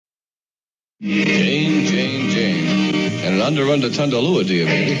Jane, Jane, Jane. And an under Tundalua, dear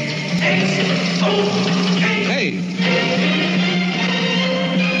baby. Hey.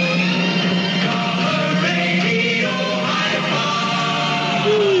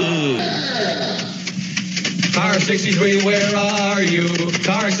 Car 63, where are you?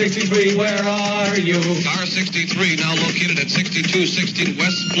 Car 63, where are you? Car 63, now located at 6216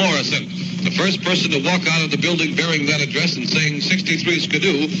 West Florissant. The first person to walk out of the building bearing that address and saying 63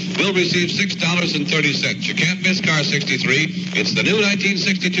 Skidoo will receive $6.30. You can't miss Car 63. It's the new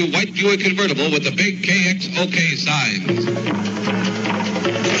 1962 white Buick convertible with the big KXOK sign.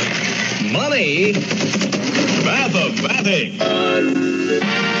 Money. Mathematics.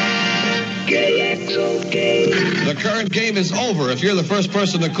 KXOK. The current game is over. If you're the first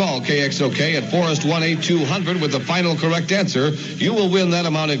person to call KXOK at Forest 1-8200 with the final correct answer, you will win that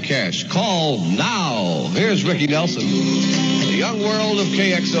amount in cash. Call now. Here's Ricky Nelson. The young world of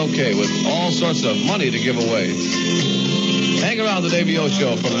KXOK with all sorts of money to give away. Hang around the Davey O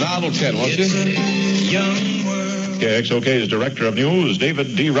Show from now till 10, won't you? KXOK's Director of News,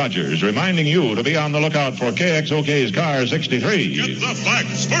 David D. Rogers, reminding you to be on the lookout for KXOK's Car 63. Get the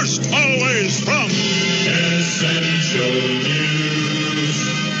facts first, always from Essential News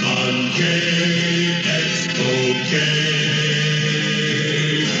on KXOK.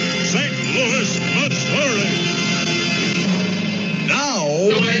 St. Louis, Missouri. Now,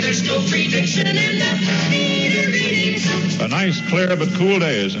 there's no prediction in the meter readings. A nice, clear, but cool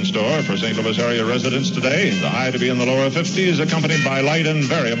day is in store for St. Louis area residents today. The high to be in the lower 50s, accompanied by light and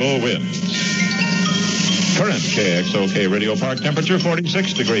variable winds. Current KXOK Radio Park temperature,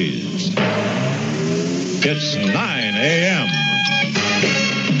 46 degrees. It's 9 a.m.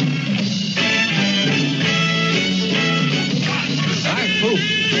 Hi, poop.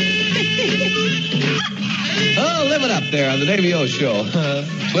 Oh, live it up there on the Davey O Show.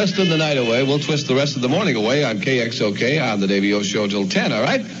 Twisting the night away. We'll twist the rest of the morning away on KXOK on the Davey O Show till 10, all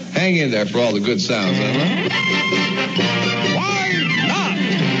right? Hang in there for all the good sounds, huh? why not?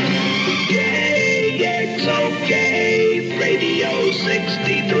 KXOK Radio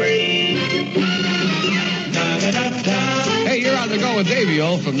 63. Hey, you're on the go with Davey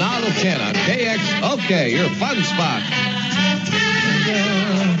O from now till 10 on KXOK, your fun spot.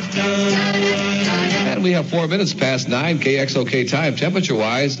 And we have 4 minutes past 9, KXOK time,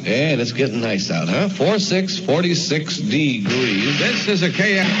 temperature-wise, and it's getting nice out, huh? 46 degrees. This is a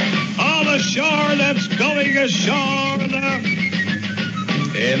KX... On ashore, that's going ashore now.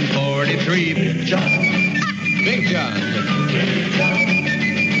 In 43, Big John. Big John.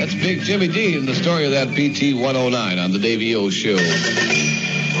 That's Big Jimmy Dean, the story of that PT 109 on the Davey O Show.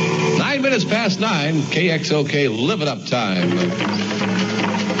 9 minutes past 9, KXOK Live It Up time.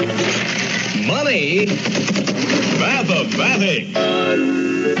 Money. Mathematics.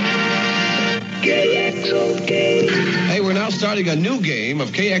 KXOK. Hey, we're now starting a new game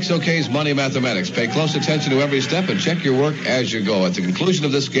of KXOK's Money Mathematics. Pay close attention to every step and check your work as you go. At the conclusion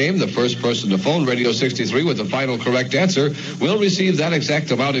of this game, the first person to phone Radio 63 with the final correct answer will receive that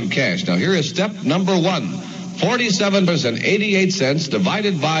exact amount in cash. Now, here is step number 1. $47.88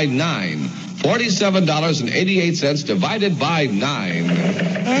 divided by 9. $47.88 divided by 9.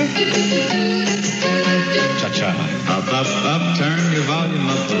 Cha-cha. Up, up, up, turn your volume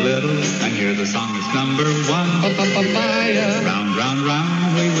up a little and hear the song that's number 1. Round, round,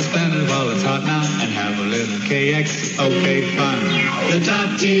 round, we will spin it while it's hot now and have a little KXOK fun. The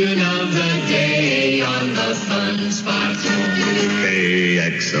top tune of the day on the fun spot.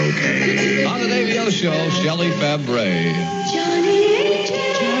 KXOK. On the Davey O Show, Shelley Fabre.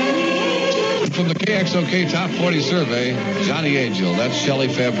 From the KXOK Top 40 survey, Johnny Angel. That's Shelley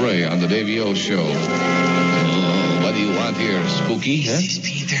Fabre on the Davey O Show. What do you want here, Spooky? Huh? This is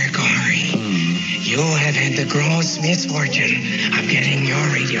Peter Gorey. You have had the gross misfortune of getting your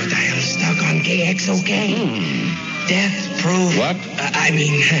radio dial stuck on KXOK. Death-proof... What?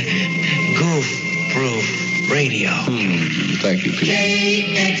 goof-proof radio. Thank you, Peter.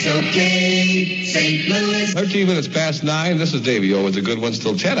 KXOK, St. Louis. 13 minutes past 9. This is Davey O with the good ones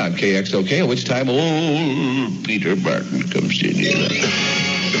till 10 on KXOK, at which time old Peter Barton comes in here.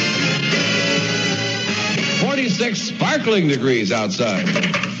 46 sparkling degrees outside.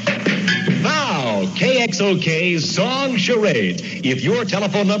 Now, KXOK's Song Charade. If your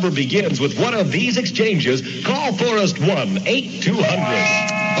telephone number begins with one of these exchanges, call Forest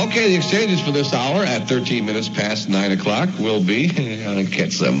 1-8200. Okay, the exchanges for this hour at 13 minutes past 9 o'clock will be... I'll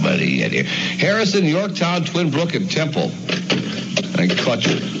get somebody in here. Harrison, Yorktown, Twin Brook, and Temple. I caught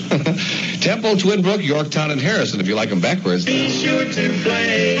you. Temple, Twin Brook, Yorktown, and Harrison, if you like them backwards. Be sure to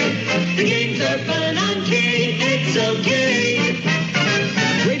play. The games are fun on KXOK.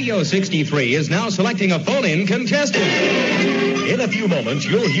 Radio Radio 63 is now selecting a phone-in contestant. In a few moments,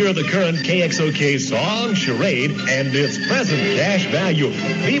 you'll hear the current KXOK song, Charade, and its present cash value.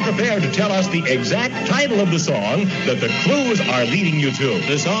 Be prepared to tell us the exact title of the song that the clues are leading you to.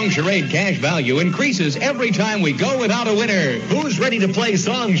 The song Charade cash value increases every time we go without a winner. Who's ready to play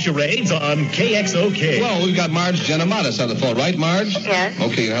song charades on KXOK? Well, we've got Marge Genomatis on the phone, right, Marge? Yes.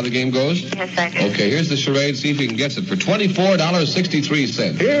 Okay, you know how the game goes? Yes, I do. Okay, here's the charade. See if you can guess it for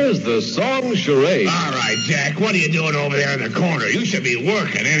 $24.63. Here's the song charade. All right, Jack, what are you doing over there in the corner? You should be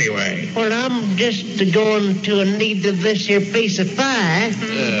working anyway. Well, I'm just going to need of this here piece of pie.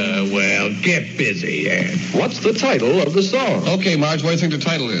 Well, get busy, Ed. What's the title of the song? Okay, Marge, what do you think the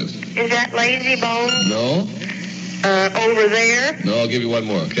title is? Is that Lazy Bones? No? Over there? No, I'll give you one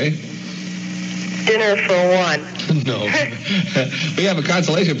more, okay? Dinner for one. No. We have a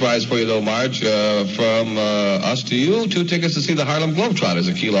consolation prize for you, though, Marge, from us to you. 2 tickets to see the Harlem Globetrotters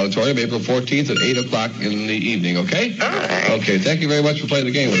at Kiel Auditorium, April 14th at 8 o'clock in the evening, okay? All right. Okay, thank you very much for playing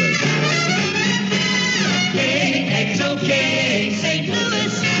the game with us. KXOK, St.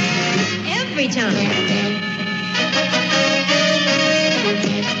 Louis. Every time.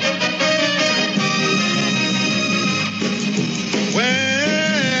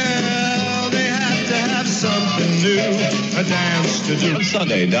 A dance to do. On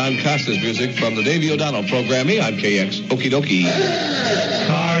Sunday, Don Costa's music from the Davey O'Donnell programming on KXOK.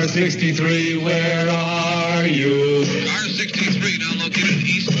 Car 63, where are you? Car 63 now located at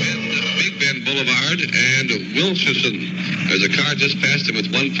East Bend, Big Bend Boulevard, and Wilcherson. There's a car just passed him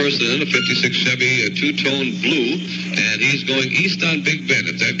with one person in, a 56 Chevy, a two-tone blue, and he's going east on Big Bend.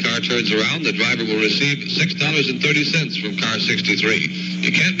 If that car turns around, the driver will receive $6.30 from Car 63.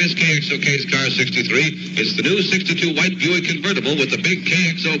 You can't miss KXOK's Car 63. It's the new 62 white Buick convertible with the big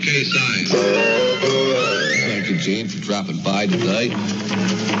KXOK sign. Thank you, Gene, for dropping by tonight.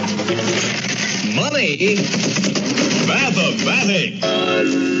 Money. Mathematics.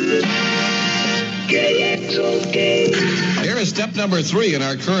 KXOK. Here is step number 3 in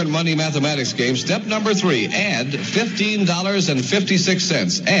our current money mathematics game. Step number 3, add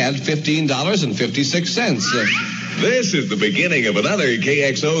 $15.56. Add $15.56. This is the beginning of another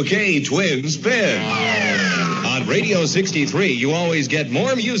KXOK Twin Spin. On Radio 63, you always get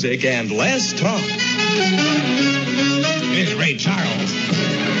more music and less talk. It's Ray Charles.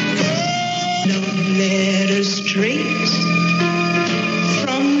 No letter straight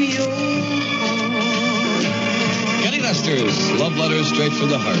from your heart. Kenny Lester's Love Letters Straight from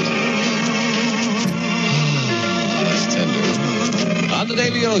the Heart. That's tender. On the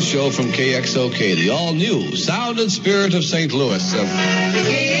Davey O Show from KXOK, the all-new sound and spirit of St. Louis. KXOK,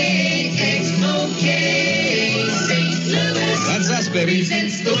 St. Louis. That's us, baby.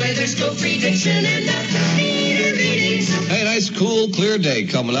 Presents the weather scope prediction and the meter readings. Hey, nice, cool, clear day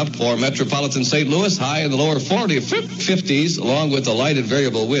coming up for metropolitan St. Louis. High in the lower 50s, along with the light and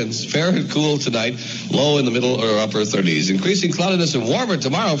variable winds. Fair and cool tonight. Low in the middle or upper 30s. Increasing cloudiness and warmer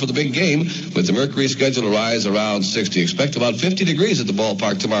tomorrow for the big game, with the mercury scheduled to rise around 60. Expect about 50 degrees at the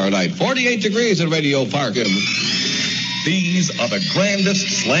ballpark tomorrow night. 48 degrees at Radio Park. These are the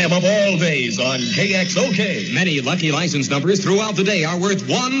grandest slam of all days on KXOK. Many lucky license numbers throughout the day are worth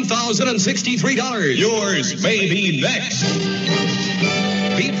 $1,063. Yours may be next.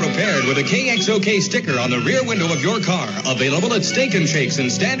 Be prepared with a KXOK sticker on the rear window of your car. Available at Steak and Shakes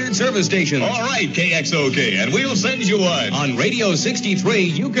and standard service stations. All right, KXOK, and we'll send you one. On Radio 63,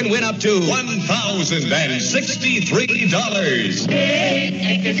 you can win up to $1,063.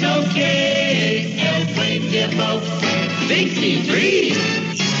 KXOK, El Demo 63.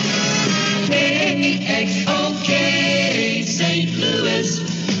 KXOK, St. Louis.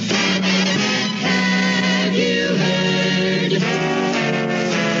 Have you heard?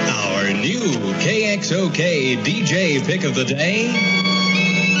 our new KXOK DJ pick of the day.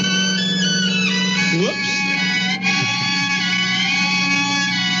 Whoops.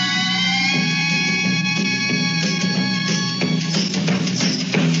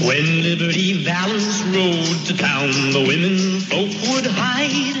 When Liberty Valance rode to town, the women folk would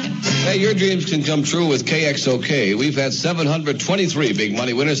hide. Hey, your dreams can come true with KXOK. We've had 723 big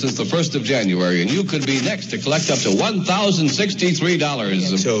money winners since the 1st of January, and you could be next to collect up to $1,063.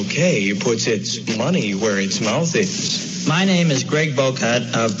 KXOK puts its money where its mouth is. My name is Greg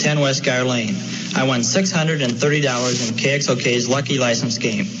Bocut of 10 West Gar Lane. I won $630 in KXOK's Lucky License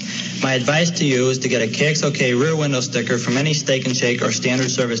game. My advice to you is to get a KXOK rear window sticker from any Steak and Shake or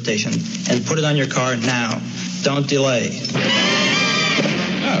standard service station and put it on your car now. Don't delay.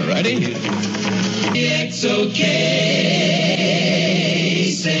 All righty. KXOK,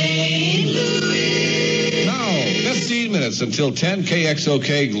 St. Louis. Now, 15 minutes until 10.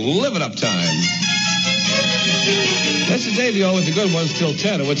 KXOK, live it up time. This is Davey O with the good ones till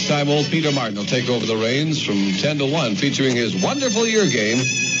 10, at which time old Peter Martin will take over the reins from 10 to 1, featuring his wonderful year game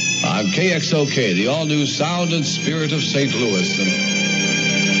on KXOK, the all-new sound and spirit of St. Louis. And